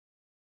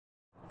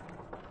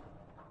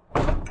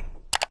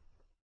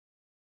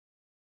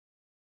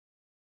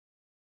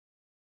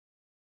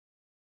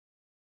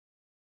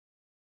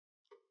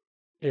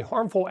A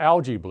harmful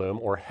algae bloom,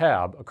 or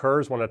HAB,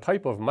 occurs when a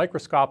type of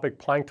microscopic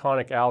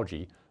planktonic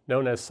algae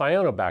known as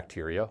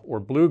cyanobacteria, or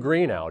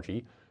blue-green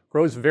algae,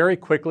 grows very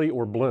quickly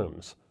or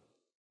blooms.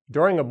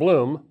 During a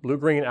bloom,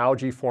 blue-green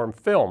algae form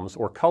films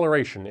or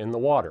coloration in the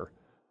water.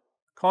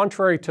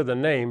 Contrary to the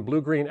name,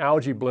 blue-green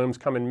algae blooms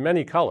come in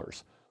many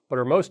colors, but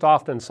are most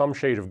often some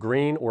shade of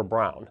green or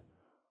brown.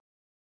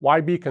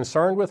 Why be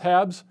concerned with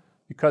HABs?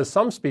 Because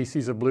some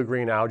species of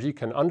blue-green algae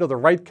can, under the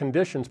right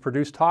conditions,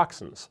 produce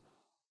toxins.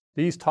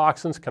 These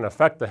toxins can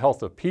affect the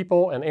health of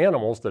people and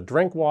animals that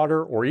drink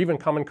water or even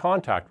come in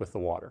contact with the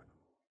water.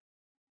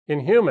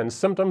 In humans,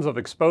 symptoms of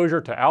exposure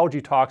to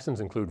algae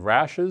toxins include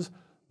rashes,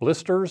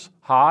 blisters,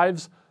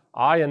 hives,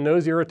 eye and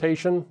nose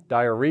irritation,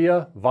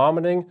 diarrhea,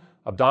 vomiting,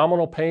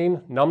 abdominal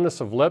pain,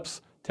 numbness of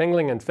lips,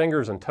 tingling in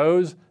fingers and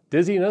toes,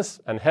 dizziness,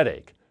 and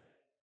headache.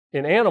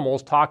 In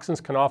animals, toxins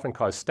can often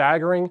cause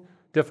staggering,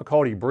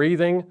 difficulty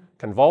breathing,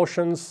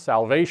 convulsions,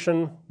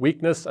 salivation,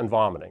 weakness, and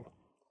vomiting.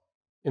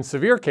 In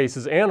severe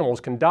cases, animals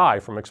can die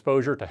from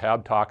exposure to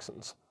HAB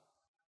toxins.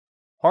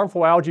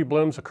 Harmful algae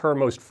blooms occur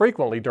most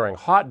frequently during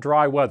hot,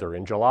 dry weather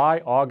in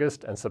July,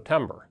 August, and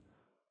September.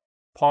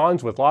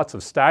 Ponds with lots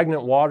of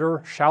stagnant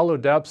water, shallow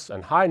depths,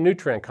 and high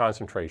nutrient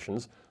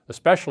concentrations,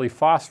 especially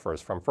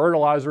phosphorus from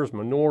fertilizers,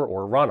 manure,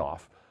 or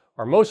runoff,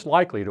 are most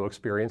likely to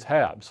experience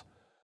HABs.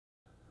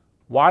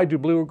 Why do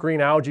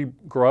blue-green algae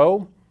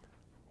grow?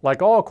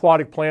 Like all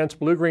aquatic plants,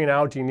 blue-green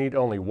algae need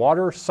only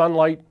water,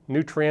 sunlight,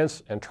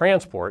 nutrients, and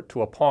transport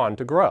to a pond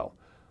to grow.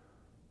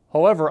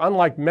 However,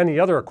 unlike many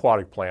other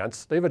aquatic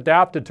plants, they've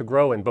adapted to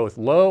grow in both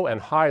low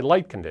and high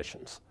light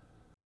conditions.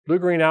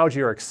 Blue-green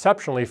algae are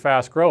exceptionally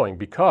fast-growing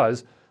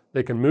because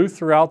they can move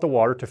throughout the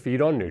water to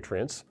feed on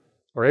nutrients,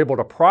 are able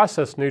to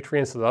process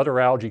nutrients that other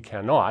algae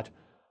cannot,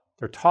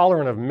 they're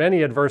tolerant of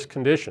many adverse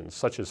conditions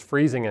such as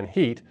freezing and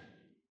heat,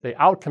 they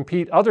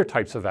outcompete other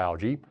types of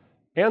algae,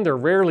 and they're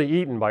rarely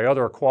eaten by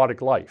other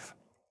aquatic life.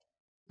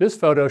 This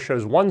photo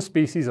shows one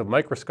species of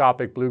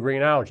microscopic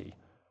blue-green algae.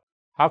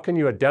 How can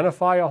you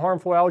identify a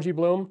harmful algae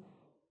bloom?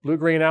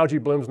 Blue-green algae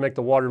blooms make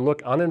the water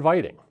look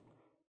uninviting.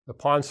 The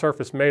pond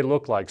surface may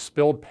look like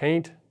spilled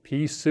paint,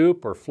 pea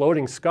soup, or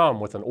floating scum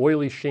with an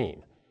oily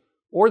sheen.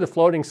 Or the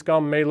floating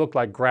scum may look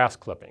like grass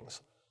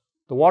clippings.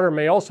 The water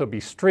may also be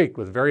streaked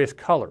with various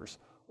colors,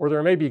 or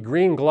there may be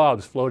green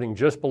globs floating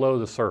just below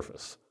the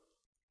surface.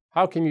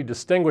 How can you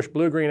distinguish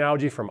blue-green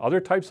algae from other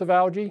types of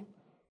algae?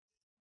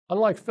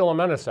 Unlike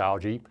filamentous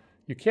algae,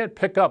 you can't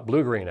pick up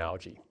blue-green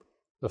algae.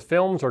 The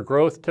films or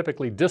growth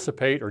typically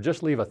dissipate or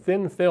just leave a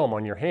thin film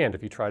on your hand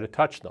if you try to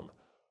touch them.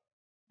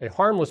 A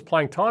harmless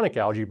planktonic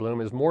algae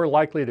bloom is more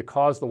likely to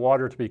cause the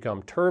water to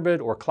become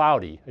turbid or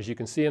cloudy, as you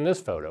can see in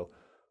this photo,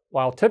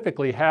 while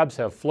typically HABs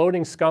have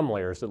floating scum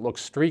layers that look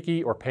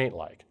streaky or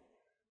paint-like.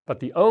 But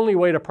the only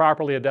way to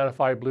properly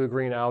identify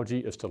blue-green algae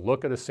is to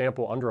look at a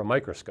sample under a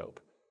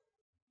microscope.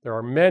 There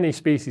are many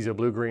species of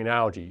blue-green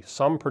algae.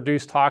 Some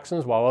produce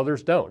toxins while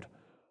others don't.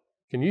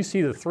 Can you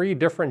see the three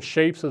different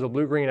shapes of the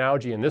blue-green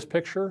algae in this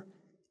picture?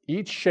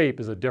 Each shape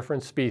is a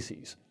different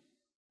species.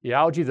 The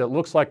algae that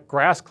looks like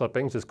grass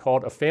clippings is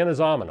called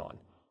Aphanizomenon.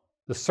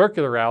 The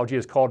circular algae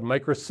is called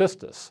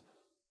Microcystis.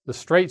 The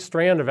straight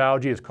strand of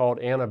algae is called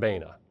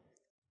Anabaena.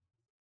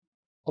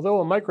 Although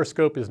a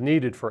microscope is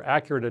needed for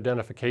accurate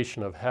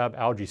identification of HAB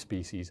algae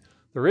species,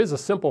 there is a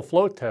simple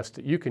float test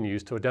that you can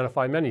use to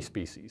identify many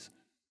species.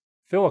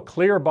 Fill a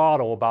clear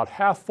bottle about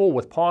half full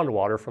with pond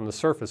water from the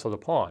surface of the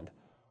pond.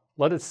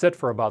 Let it sit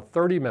for about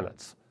 30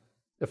 minutes.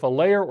 If a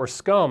layer or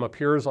scum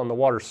appears on the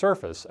water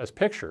surface, as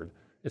pictured,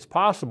 it's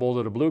possible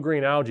that a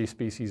blue-green algae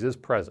species is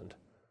present.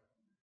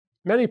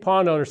 Many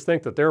pond owners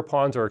think that their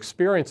ponds are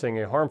experiencing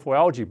a harmful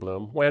algae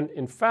bloom when,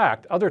 in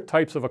fact, other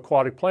types of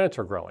aquatic plants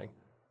are growing.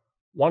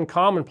 One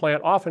common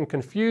plant often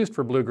confused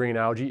for blue-green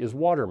algae is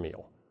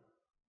watermeal.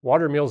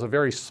 Watermeal is a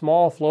very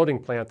small floating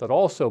plant that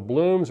also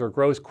blooms or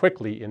grows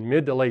quickly in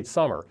mid to late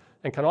summer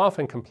and can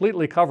often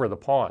completely cover the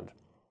pond.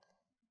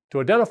 To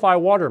identify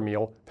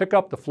watermeal, pick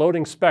up the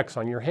floating specks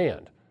on your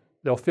hand.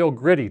 They'll feel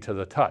gritty to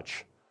the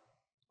touch.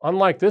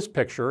 Unlike this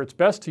picture, it's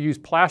best to use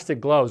plastic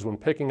gloves when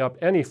picking up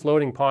any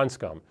floating pond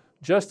scum,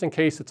 just in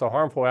case it's a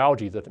harmful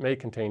algae that may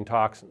contain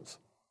toxins.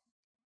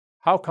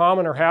 How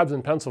common are HABs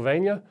in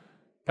Pennsylvania?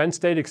 Penn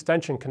State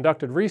Extension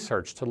conducted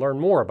research to learn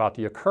more about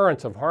the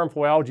occurrence of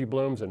harmful algae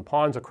blooms in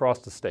ponds across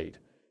the state.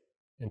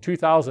 In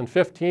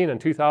 2015 and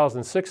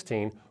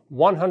 2016,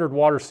 100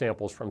 water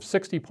samples from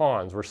 60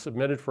 ponds were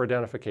submitted for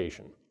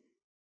identification.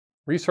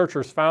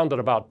 Researchers found that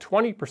about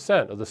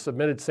 20% of the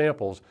submitted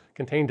samples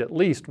contained at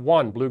least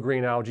one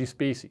blue-green algae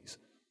species.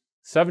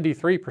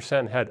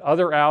 73% had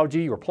other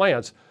algae or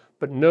plants,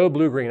 but no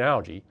blue-green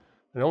algae,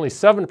 and only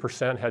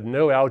 7% had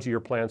no algae or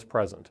plants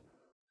present.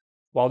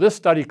 While this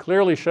study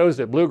clearly shows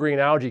that blue-green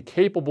algae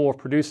capable of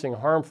producing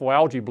harmful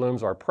algae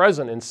blooms are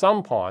present in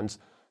some ponds,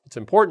 it's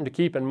important to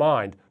keep in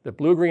mind that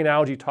blue-green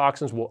algae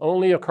toxins will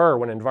only occur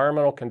when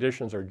environmental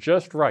conditions are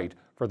just right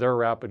for their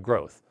rapid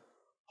growth.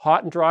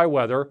 Hot and dry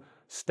weather,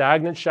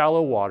 stagnant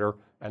shallow water,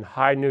 and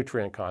high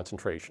nutrient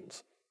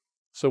concentrations.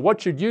 So what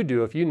should you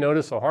do if you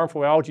notice a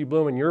harmful algae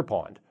bloom in your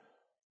pond?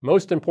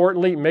 Most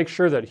importantly, make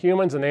sure that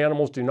humans and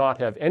animals do not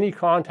have any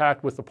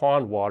contact with the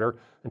pond water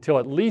until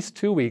at least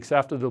 2 weeks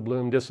after the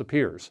bloom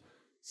disappears,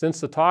 since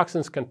the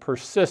toxins can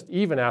persist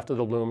even after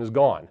the bloom is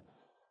gone.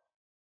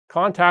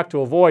 Contact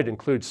to avoid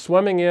includes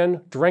swimming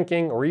in,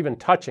 drinking, or even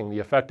touching the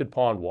affected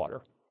pond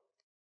water.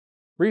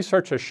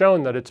 Research has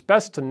shown that it's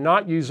best to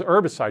not use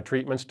herbicide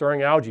treatments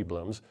during algae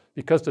blooms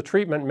because the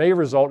treatment may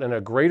result in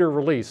a greater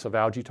release of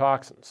algae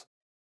toxins.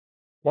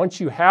 Once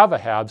you have a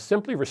HAB,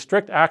 simply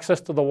restrict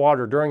access to the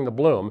water during the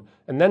bloom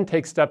and then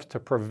take steps to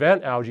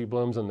prevent algae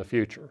blooms in the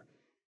future.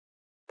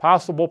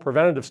 Possible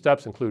preventative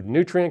steps include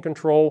nutrient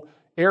control,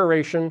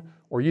 aeration,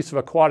 or use of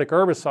aquatic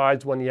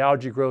herbicides when the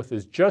algae growth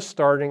is just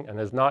starting and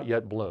has not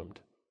yet bloomed.